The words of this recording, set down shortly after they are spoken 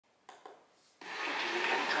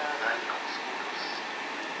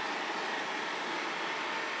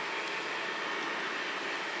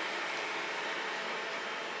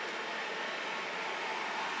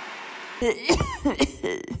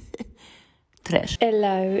Trash.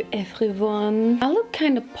 Hello everyone. I look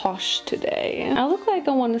kind of posh today. I look like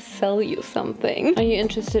I want to sell you something. Are you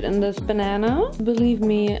interested in this banana? Believe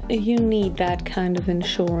me, you need that kind of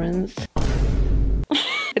insurance.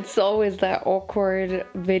 It's always that awkward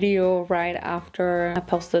video right after I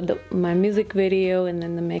posted my music video and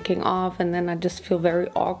then the making of, and then I just feel very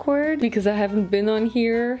awkward because I haven't been on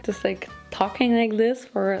here just like talking like this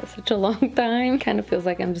for such a long time. Kind of feels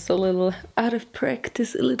like I'm just a little out of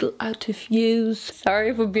practice, a little out of use.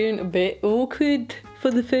 Sorry for being a bit awkward for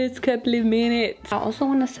the first couple of minutes. I also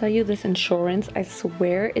want to sell you this insurance. I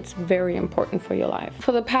swear it's very important for your life.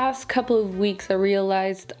 For the past couple of weeks I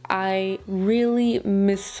realized I really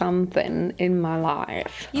miss something in my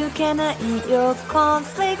life. You cannot eat your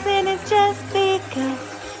cornflakes and it's just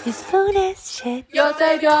because your spoon is shit. You'll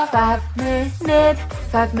take your 5 minute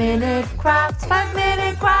crafts, 5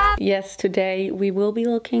 minute crafts. Yes, today we will be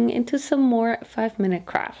looking into some more 5-minute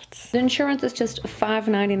crafts. The insurance is just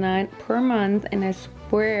 $5.99 per month, and I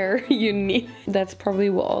swear you need... That's probably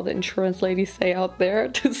what all the insurance ladies say out there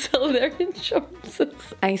to sell their insurances.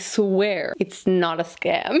 I swear it's not a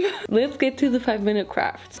scam. Let's get to the 5-minute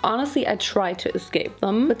crafts. Honestly, I try to escape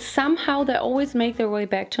them, but somehow they always make their way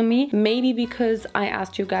back to me. Maybe because I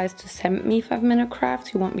asked you guys to send me 5-minute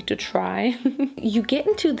crafts you want me to try. You get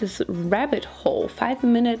into this rabbit hole,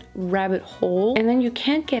 5-minute rabbit hole, and then you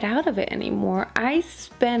can't get out of it anymore. I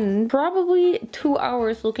spent probably 2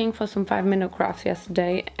 hours looking for some 5-minute crafts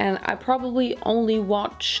yesterday, and I probably only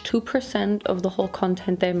watched 2% of the whole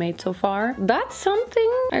content they made so far. That's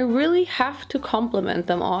something I really have to compliment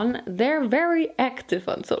them on. They're very active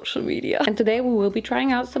on social media. And today we will be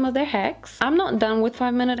trying out some of their hacks. I'm not done with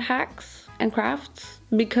 5-minute hacks and crafts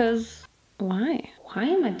because why? Why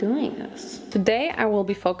am I doing this? Today I will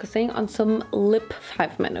be focusing on some lip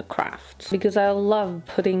 5-minute crafts because I love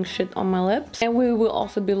putting shit on my lips, and we will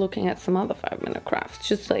also be looking at some other 5-minute crafts,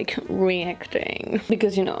 just like reacting,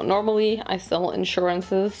 because you know, normally I sell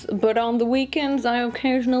insurances, but on the weekends I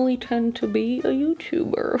occasionally tend to be a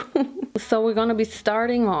YouTuber. So we're gonna be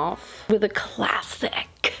starting off with a classic.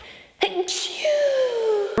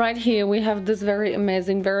 Right here we have this very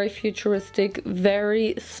amazing, very futuristic,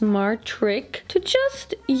 very smart trick to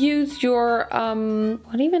just use your,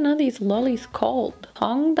 what even are these lollies called?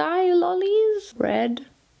 Tongue dye lollies? Red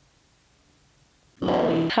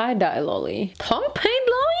lolly. Tie-dye lolly. Tongue paint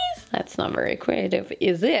lollies? That's not very creative,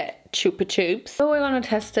 is it? Chupa chups. So we're gonna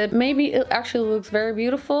test it. Maybe it actually looks very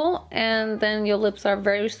beautiful, and then your lips are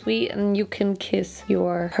very sweet and you can kiss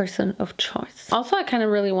your person of choice. Also, I kind of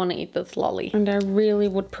really want to eat this lolly, and I really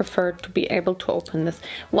would prefer to be able to open this.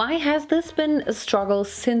 Why has this been a struggle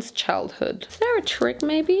since childhood? Is there a trick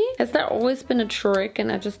maybe? Has there always been a trick and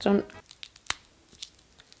I just don't...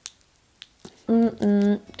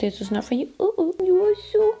 This is not for you. Ooh, you are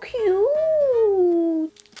so cute.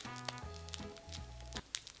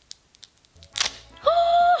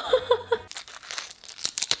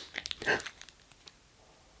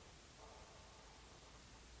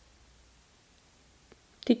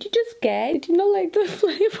 Did you just gag? Did you not like the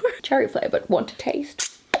flavor? Cherry flavored, want to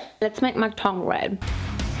taste? Let's make my tongue red.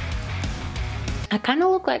 I kind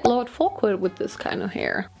of look like Lord Farquaad with this kind of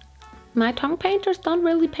hair. My tongue painters don't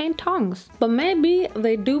really paint tongues, but maybe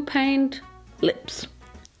they do paint lips.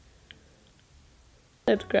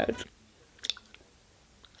 That's gross.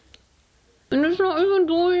 And it's not even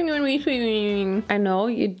doing anything. I know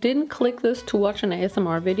you didn't click this to watch an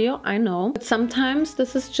ASMR video, I know. But sometimes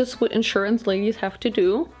this is just what insurance ladies have to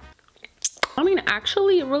do. I mean,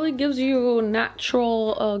 actually it really gives you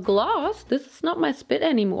natural gloss. This is not my spit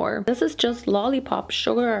anymore. This is just lollipop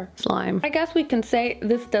sugar slime. I guess we can say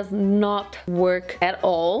this does not work at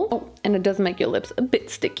all. Oh, and it does make your lips a bit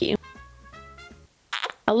sticky.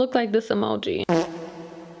 I look like this emoji.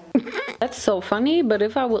 That's so funny, but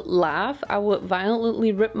if I would laugh, I would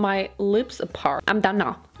violently rip my lips apart. I'm done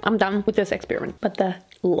now. I'm done with this experiment. But the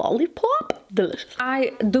lollipop? Delicious.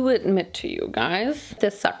 I do admit to you guys,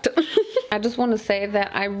 this sucked. I just want to say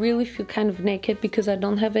that I really feel kind of naked because I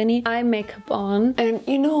don't have any eye makeup on. And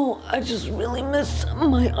you know, I just really miss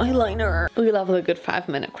my eyeliner. We love a good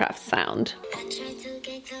 5-minute craft sound.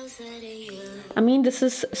 I mean, this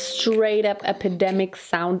is straight up epidemic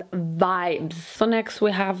sound vibes. So next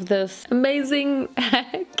we have this amazing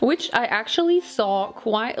hack, which I actually saw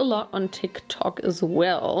quite a lot on TikTok as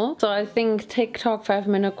well. So I think TikTok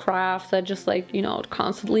 5-minute crafts are just like, you know,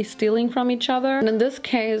 constantly stealing from each other. And in this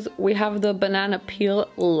case, we have the banana peel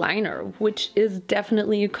liner, which is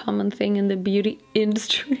definitely a common thing in the beauty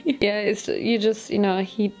industry. Yeah, it's, you just, you know,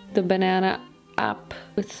 heat the banana up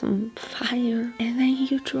with some fire and then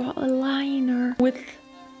you draw a liner with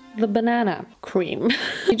the banana cream.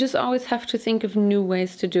 You just always have to think of new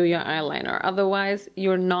ways to do your eyeliner. Otherwise,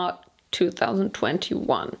 you're not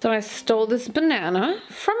 2021. So I stole this banana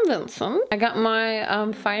from Vincent. I got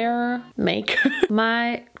my fire maker,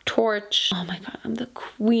 my torch. Oh my god, I'm the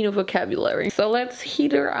queen of vocabulary. So let's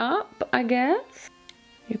heat her up, I guess.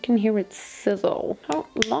 You can hear it sizzle. How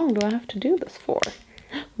long do I have to do this for?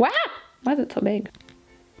 Wow! Why is it so big?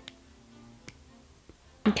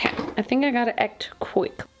 Okay, I think I gotta act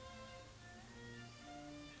quick.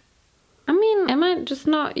 I mean, am I just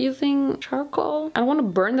not using charcoal? I don't want to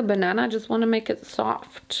burn the banana, I just want to make it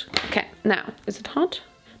soft. Okay, now, is it hot?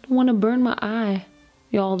 I don't want to burn my eye.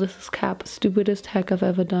 Y'all, this is cap. Stupidest hack I've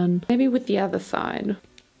ever done. Maybe with the other side.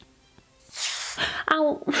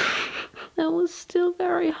 Ow! That was still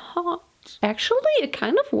very hot. Actually, it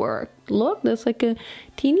kind of worked. Look, there's like a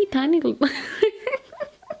teeny tiny...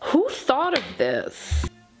 Who thought of this?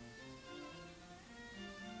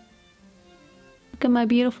 Look at my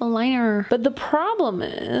beautiful liner. But the problem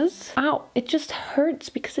is, ow, it just hurts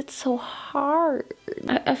because it's so hard.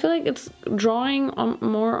 I feel like it's drawing on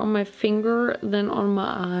more on my finger than on my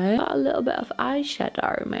eye. A little bit of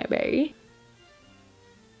eyeshadow, maybe.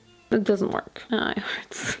 It doesn't work. It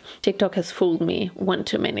hurts. TikTok has fooled me one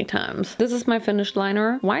too many times. This is my finished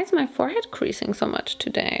liner. Why is my forehead creasing so much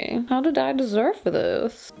today? How did I deserve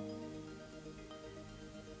this?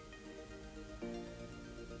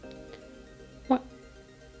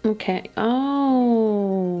 Okay,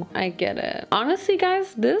 oh, I get it. Honestly,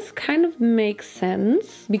 guys, this kind of makes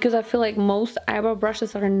sense because I feel like most eyebrow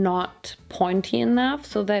brushes are not pointy enough,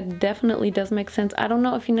 so that definitely does make sense. I don't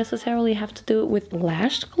know if you necessarily have to do it with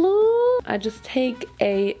lash glue. I just take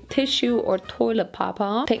a tissue or toilet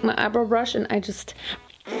paper, take my eyebrow brush, and I just...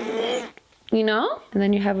 You know? And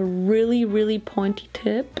then you have a really, really pointy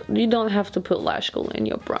tip. You don't have to put lash glue in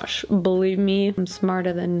your brush. Believe me, I'm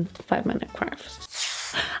smarter than 5-minute crafts.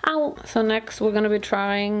 Ow! So next we're gonna be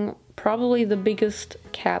trying probably the biggest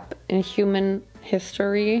cap in human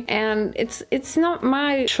history, and it's not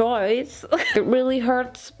my choice. It really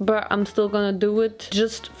hurts, but I'm still gonna do it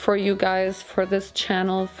just for you guys, for this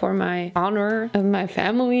channel, for my honor of my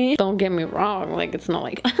family. Don't get me wrong, like it's not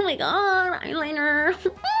like, oh my god, eyeliner.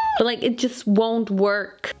 But like it just won't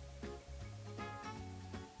work.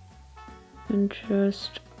 And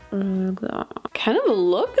just like that. Kind of a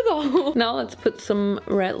look though. Now let's put some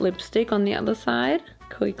red lipstick on the other side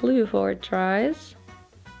quickly before it dries.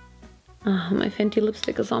 My Fenty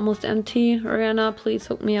lipstick is almost empty. Rihanna, please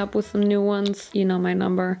hook me up with some new ones. You know my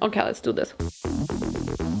number. Okay, let's do this.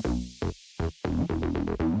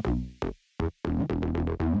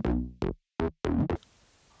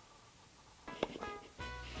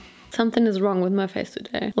 Something is wrong with my face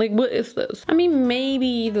today. Like, what is this? I mean,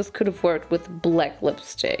 maybe this could have worked with black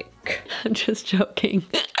lipstick. I'm just joking.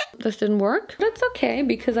 This didn't work. But it's okay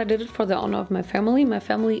because I did it for the honor of my family. My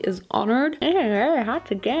family is honored. It's very hard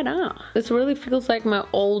to get off. This really feels like my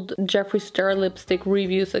old Jeffree Star lipstick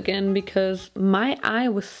reviews again because my eye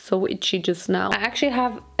was so itchy just now. I actually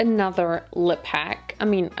have another lip hack. I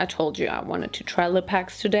mean, I told you I wanted to try lip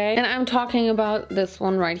hacks today. And I'm talking about this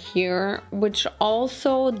one right here, which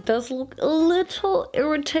also does look a little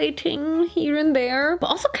irritating here and there, but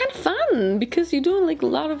also kind of fun because you're doing like a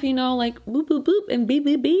lot of, you know, like boop, boop, boop and beep,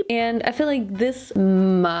 beep, beep. And I feel like this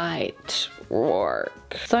might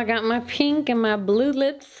work. So I got my pink and my blue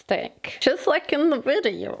lipstick, just like in the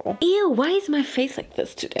video. Ew, why is my face like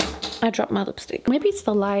this today? I dropped my lipstick. Maybe it's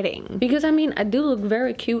the lighting. Because I mean, I do look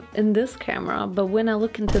very cute in this camera, but when I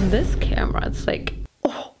look into this camera, it's like,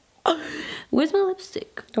 oh, where's my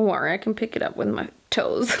lipstick? Don't worry, I can pick it up with my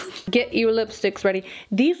toes. Get your lipsticks ready.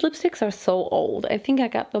 These lipsticks are so old. I think I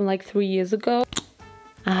got them like 3 years ago.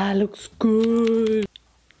 Ah, looks good.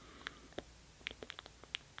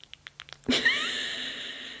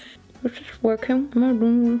 Is this working? Am I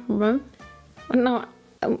doing right? No.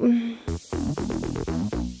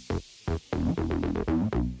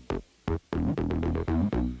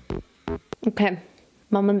 Okay,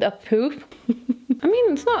 moment of poop. I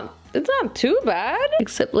mean, it's not too bad.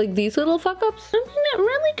 Except like these little fuck ups. I mean, it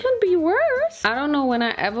really could be worse. I don't know when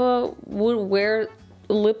I ever would wear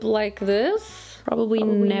lip like this. Probably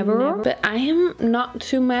never. But I am not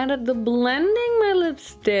too mad at the blending my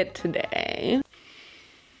lips did today.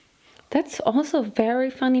 That's also a very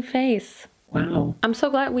funny face. Wow. I'm so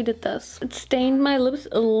glad we did this. It stained my lips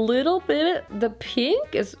a little bit. The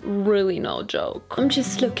pink is really no joke. I'm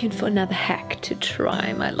just looking for another hack to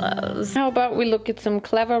try, my loves. How about we look at some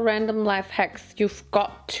clever random life hacks you've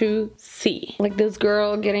got to see? Like this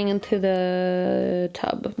girl getting into the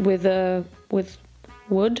tub with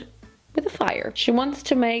wood, with a fire. She wants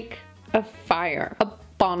to make a fire. A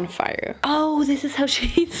bonfire. Oh, this is how she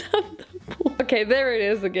heats up the pool. Okay, there it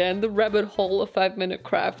is again. The rabbit hole of 5-minute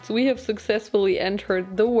crafts. We have successfully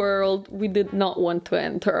entered the world we did not want to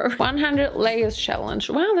enter. 100 layers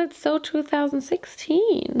challenge. Wow, that's so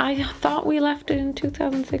 2016. I thought we left it in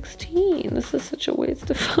 2016. This is such a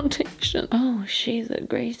waste of foundation. Oh, she's a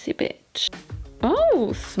Gracie bitch.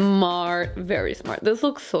 Oh, smart. Very smart. This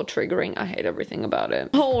looks so triggering. I hate everything about it.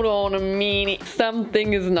 Hold on a minute.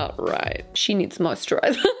 Something is not right. She needs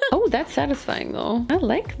moisturizer. Oh, that's satisfying though. I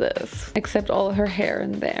like this. Except all her hair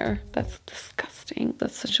in there. That's disgusting.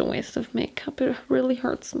 That's such a waste of makeup. It really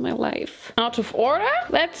hurts my life. Out of order?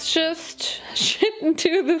 Let's just shit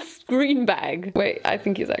into this green bag. Wait, I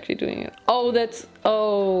think he's actually doing it. Oh, that's...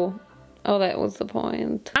 Oh, that was the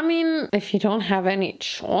point. I mean, if you don't have any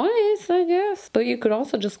choice, I guess. But you could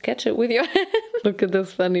also just catch it with your hand. Look at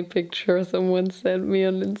this funny picture someone sent me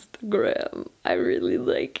on Instagram. I really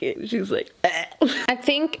like it. She's like, eh. I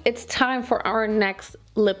think it's time for our next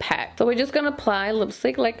lip hack. So we're just gonna apply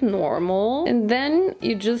lipstick like normal. And then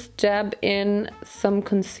you just dab in some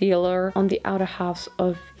concealer on the outer halves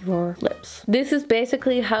of your lips. This is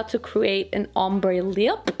basically how to create an ombre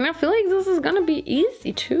lip. And I feel like this is gonna be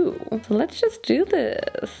easy too. So let's just do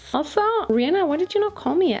this. Also, Rihanna, why did you not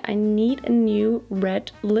call me yet? I need a new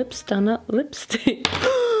red lip stunner lipstick.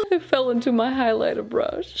 I fell into my highlighter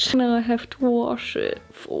brush. Now I have to wash it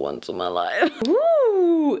for once in my life.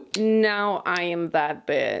 Ooh, now I am that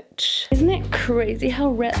bitch. Isn't it crazy how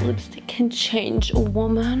red lipstick can change a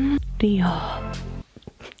woman? Dior.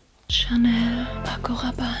 Chanel, Paco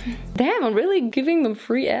Rabanne. Damn, I'm really giving them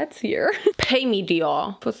free ads here. Pay me,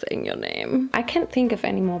 Dior, for saying your name. I can't think of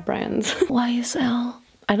any more brands. YSL.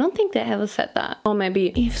 I don't think they ever said that. Or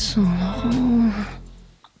maybe Yves Saint Laurent.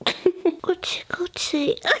 Gucci,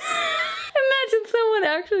 Gucci. Imagine someone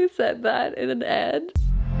actually said that in an ad.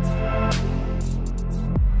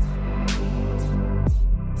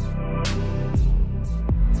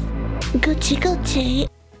 Gucci, Gucci.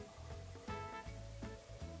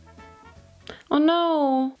 Oh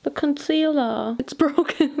no, the concealer. It's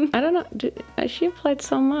broken. I don't know. She applied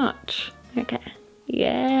so much. Okay.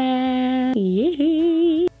 Yeah.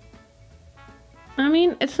 Yeah. I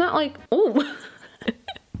mean, it's not like, oh.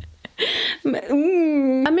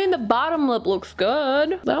 I mean, the bottom lip looks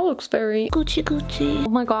good. That looks very Gucci, Gucci. Oh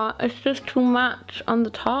my god, it's just too much on the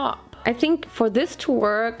top. I think for this to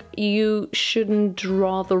work, you shouldn't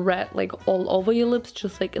draw the red like all over your lips,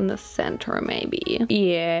 just like in the center maybe.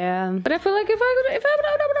 Yeah. But I feel like if I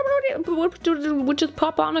would just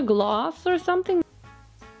pop on a gloss or something.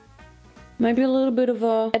 Maybe a little bit of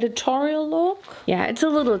a editorial look. Yeah, it's a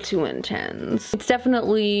little too intense. It's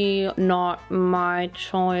definitely not my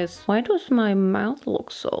choice. Why does my mouth look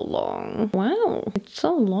so long? Wow, it's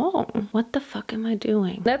so long. What the fuck am I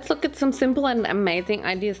doing? Let's look at some simple and amazing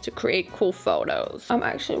ideas to create cool photos. I'm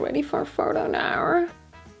actually ready for a photo now.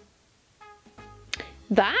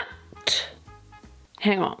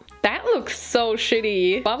 Hang on. That looks so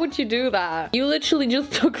shitty. Why would you do that? You literally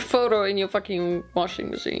just took a photo in your fucking washing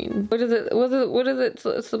machine. What is it? What is it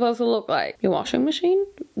supposed to look like? Your washing machine?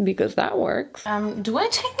 Because that works. Do I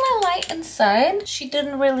take my light inside? She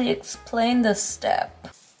didn't really explain this step.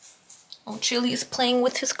 Oh, Chili is playing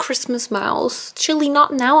with his Christmas mouse. Chili,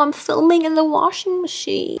 not now. I'm filming in the washing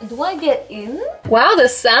machine. Do I get in? Wow, the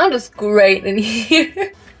sound is great in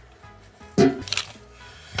here.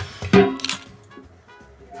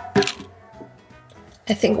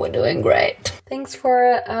 I think we're doing great. Thanks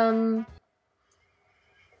for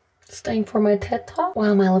staying for my TED Talk.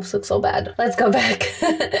 Wow, my lips look so bad. Let's go back.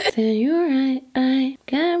 Say you're right, I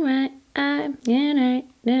got right, I get right,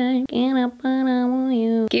 get up and I want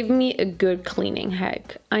you. Give me a good cleaning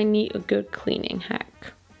hack. I need a good cleaning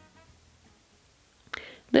hack.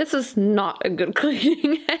 This is not a good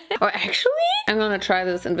cleaning hack. Or actually, I'm gonna try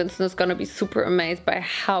this and Vincent is gonna be super amazed by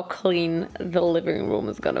how clean the living room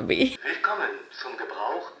is gonna be. Willkommen zum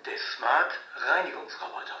Gebrauch des Smart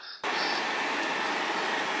Reinigungsroboters.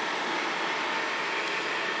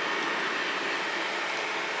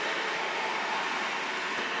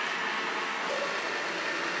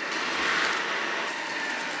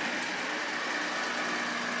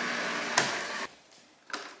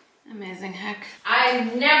 Amazing hack.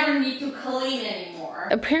 I never need to clean anymore.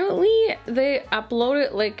 Apparently, they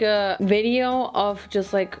uploaded like a video of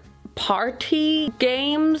just like party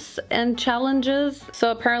games and challenges. So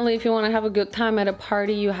apparently if you want to have a good time at a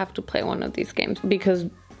party, you have to play one of these games because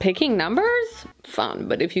picking numbers, fun.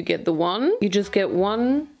 But if you get the one, you just get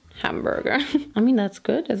one hamburger. I mean, that's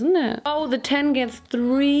good, isn't it? Oh, the 10 gets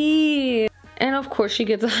 3. And of course she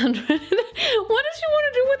gets 100. What does she want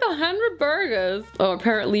to do with 100 burgers? Oh,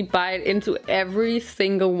 apparently bite into every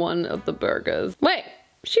single one of the burgers. Wait.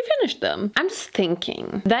 She finished them. I'm just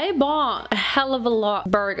thinking, they bought a hell of a lot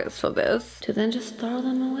of burgers for this to then just throw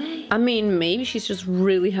them away. I mean, maybe she's just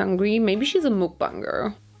really hungry. Maybe she's a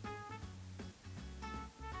mukbanger.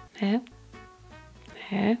 Huh?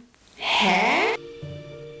 Huh? Huh?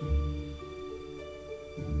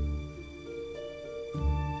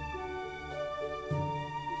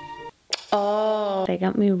 Oh, they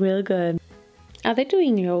got me real good. Are they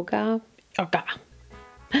doing yoga? Yoga.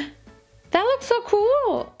 That looks so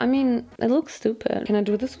cool. I mean, it looks stupid. Can I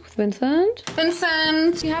do this with Vincent?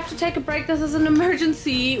 Vincent, you have to take a break. This is an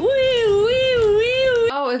emergency. Wee, wee, wee.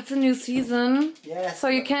 Oh, it's a new season. Yes. So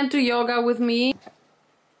you can't do yoga with me.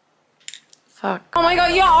 Fuck. Oh my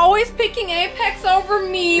god, you're always picking Apex over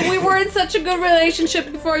me. We were in such a good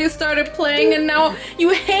relationship before you started playing, and now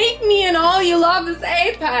you hate me and all you love is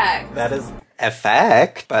Apex. That is a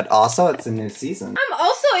fact, but also it's a new season. I'm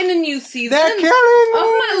also in a new season They're killing me. of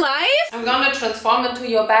my life. I'm gonna transform into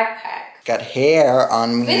your backpack. Got hair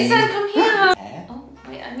on me. Vincent, come here. Oh,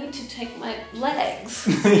 wait, I need to take my legs.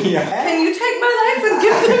 Yeah. Can you take my legs and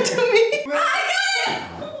give them to me? I got it!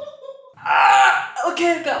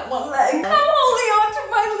 Okay, I got one leg. I'm holding on to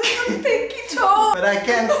my little pinky toe. But I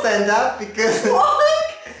can't stand up because... Look!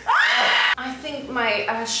 I think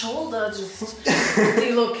my shoulder just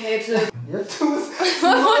dislocated. You're too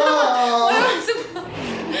small. What am I supposed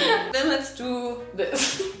to... Then let's do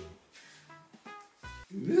this.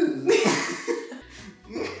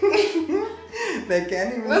 They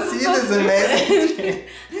can't even This is see so this amazing stupid. thing.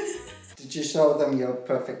 Did you show them your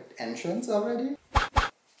perfect entrance already?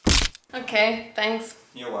 Okay, thanks.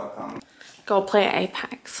 You're welcome. Go play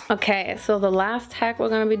Apex. Okay, so the last hack we're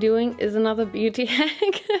gonna be doing is another beauty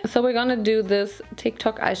hack. So we're gonna do this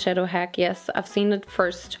TikTok eyeshadow hack. Yes, I've seen it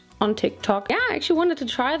first on TikTok. Yeah, I actually wanted to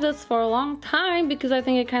try this for a long time because I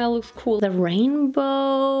think it kind of looks cool. The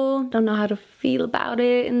rainbow. Don't know how to feel about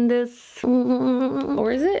it in this.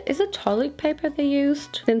 Or is it toilet paper they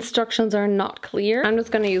used? The instructions are not clear. I'm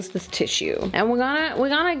just gonna use this tissue. And we're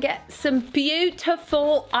gonna get some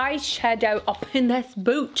beautiful eyeshadow up in this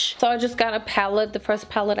booch. So I just got a palette. The first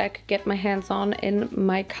palette I could get my hands on in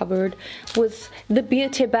my cupboard was the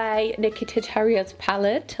Beauty by Nikki Titaria's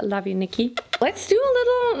palette. I love you, Nikki. Let's do a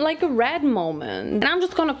little, like a red moment. And I'm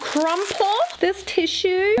just gonna crumple this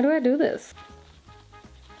tissue. How do I do this?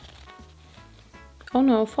 Oh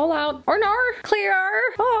no, fall out. Or no, clear.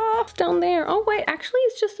 Oh, it's down there. Oh wait, actually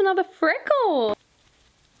it's just another freckle.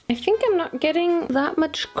 I think I'm not getting that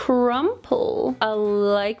much crumple. I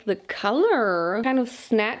like the color. Kind of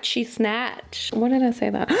snatchy snatch. What did I say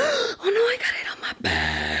that? Oh no, I got it on my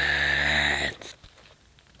pants.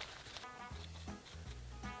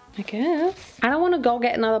 I guess. I don't want to go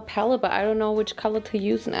get another palette, but I don't know which color to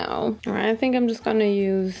use now. All right, I think I'm just gonna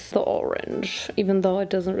use the orange, even though it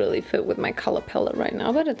doesn't really fit with my color palette right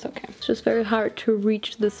now, but it's okay. It's just very hard to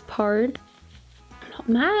reach this part. I'm not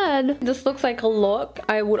mad. This looks like a look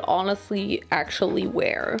I would honestly actually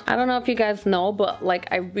wear. I don't know if you guys know, but like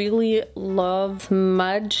I really love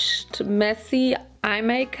smudged, messy eye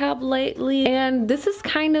makeup lately. And this is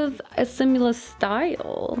kind of a similar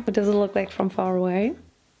style. What does it look like from far away?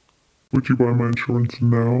 Would you buy my insurance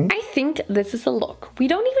now? I think this is a look. We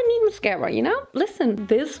don't even need mascara, you know? Listen,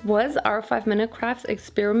 this was our 5-minute crafts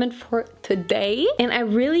experiment for today. And I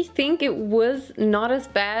really think it was not as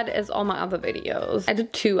bad as all my other videos. I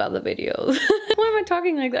did 2 other videos. Why am I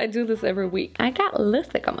talking like that? I do this every week. I got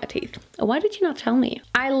lipstick on my teeth. Why did you not tell me?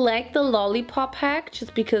 I like the lollipop hack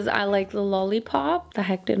just because I like the lollipop. The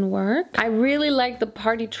hack didn't work. I really like the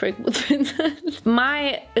party trick with Vincent.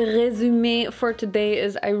 My resume for today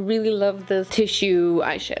is I really love this tissue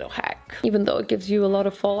eyeshadow hack, even though it gives you a lot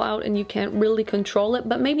of fallout and you can't really control it.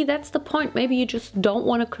 But maybe that's the point. Maybe you just don't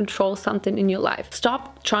want to control something in your life.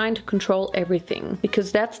 Stop trying to control everything,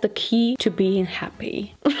 because that's the key to being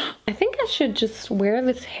happy. I think I should just wear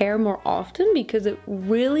this hair more often because it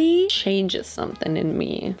really changes something in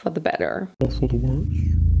me for the better. Also the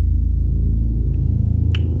worst.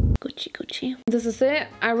 Gucci, Gucci. This is it.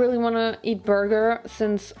 I really want to eat burger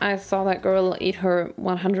since I saw that girl eat her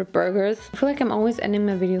 100 burgers. I feel like I'm always ending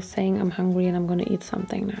my videos saying I'm hungry and I'm gonna eat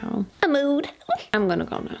something now. A mood. I'm gonna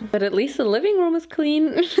go now. But at least the living room is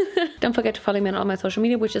clean. Don't forget to follow me on all my social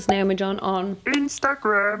media, which is Naomijon on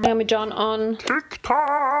Instagram, Naomijon on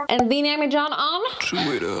TikTok, and the Naomijon on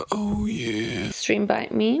Twitter. Oh yeah. Stream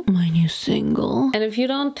Bite Me, my new single. And if you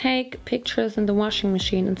don't take pictures in the washing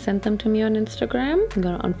machine and send them to me on Instagram, I'm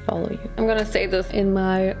gonna unfollow you. I'm gonna say this in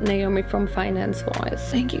my Naomi from Finance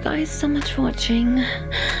voice. Thank you guys so much for watching.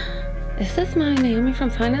 Is this my Naomi from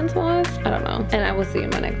Finance Wise? I don't know. And I will see you in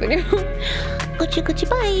my next video. Gucci, Gucci,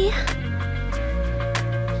 bye.